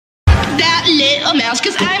that little mouse,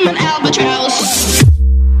 'cause I'm an albatross.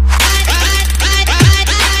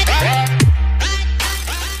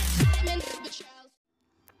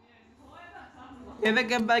 Hey,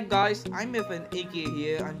 welcome back guys, I'm your friend AK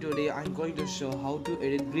here, and today I'm going to show how to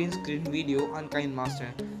edit green screen video on kinemaster.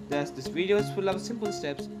 This video is full of simple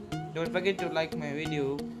steps. Don't forget to like my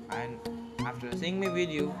video, and after seeing my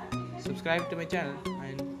video, subscribe to my channel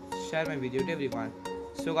and share my video to everyone.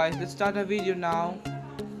 So guys, let's start our video now.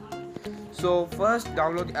 So first,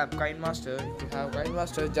 download the app kinemaster. If you have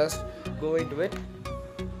kinemaster, just go into it,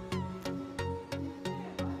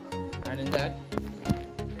 and in that,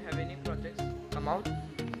 if you have any projects, come out.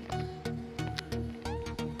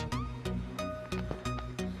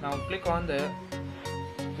 Now click on this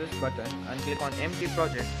button and click on empty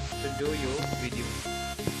project to do your video.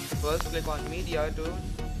 First click on media to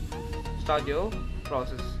start your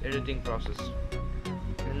editing process.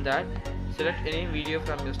 In that, select any video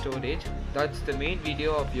from your storage. That's the main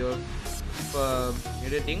video of your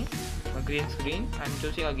editing a green screen. I'm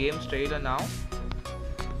choosing a games trailer now,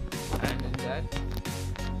 and in that,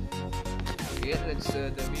 okay,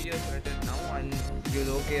 the video is selected now, and use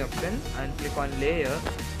OK option and click on layer,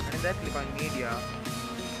 and then click on media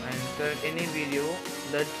and select any video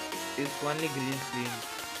that is only green screen.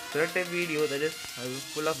 Select a video that is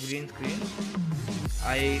full of green screen.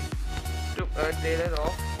 I took a trailer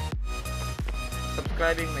of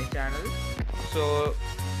subscribing my channel. So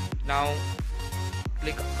now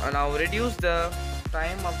reduce the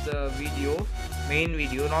time of the video, main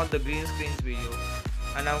video, not the green screens video,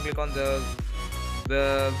 and now click on the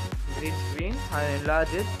green screen and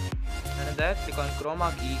enlarge it, and then click on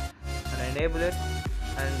chroma key and enable it,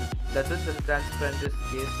 and that is the transparent is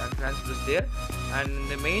case and transfer is there, and in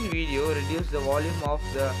the main video reduce the volume of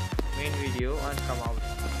the main video and come out.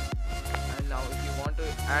 And now if you want to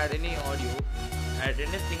add any audio, add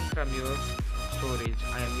anything from your storage.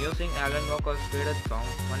 I am using Alan Walker's favorite song,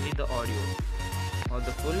 only the audio or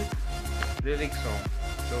the full lyric song.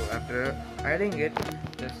 So after adding it,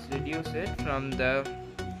 just reduce it from the,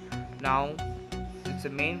 now it's the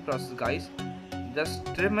main process guys. Just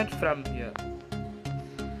trim it from here.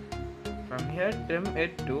 From here, trim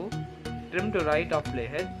to right of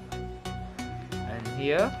playhead, and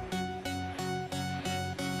here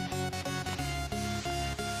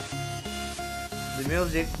the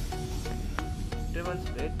music, trim and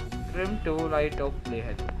split, trim to right of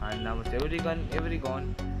playhead, and now it's every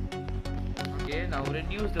gone. Okay, now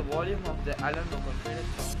reduce the volume of the Alan Walker favorite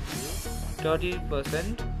song to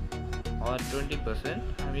 30% or 20%.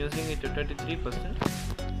 I'm using it to 33%.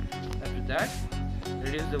 After that,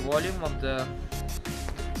 reduce the volume of the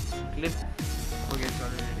clip. Okay,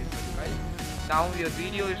 sorry, reduce, guys. Now your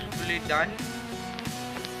video is fully done.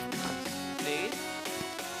 Play.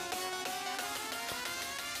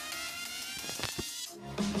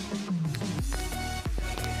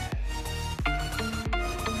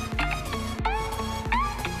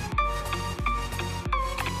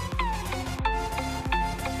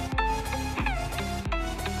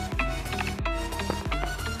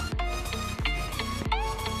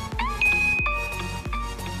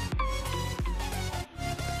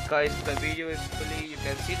 Guys, the video is fully, you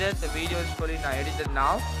can see that the video is fully edited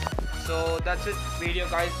now. So that's it video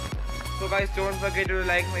guys. So guys, don't forget to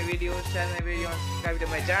like my video, share my video, and subscribe to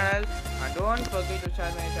my channel, and don't forget to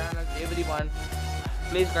share my channel to everyone.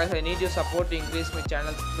 Please guys, I need your support to increase my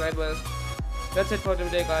channel subscribers. That's it for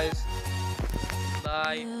today guys.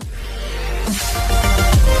 Bye.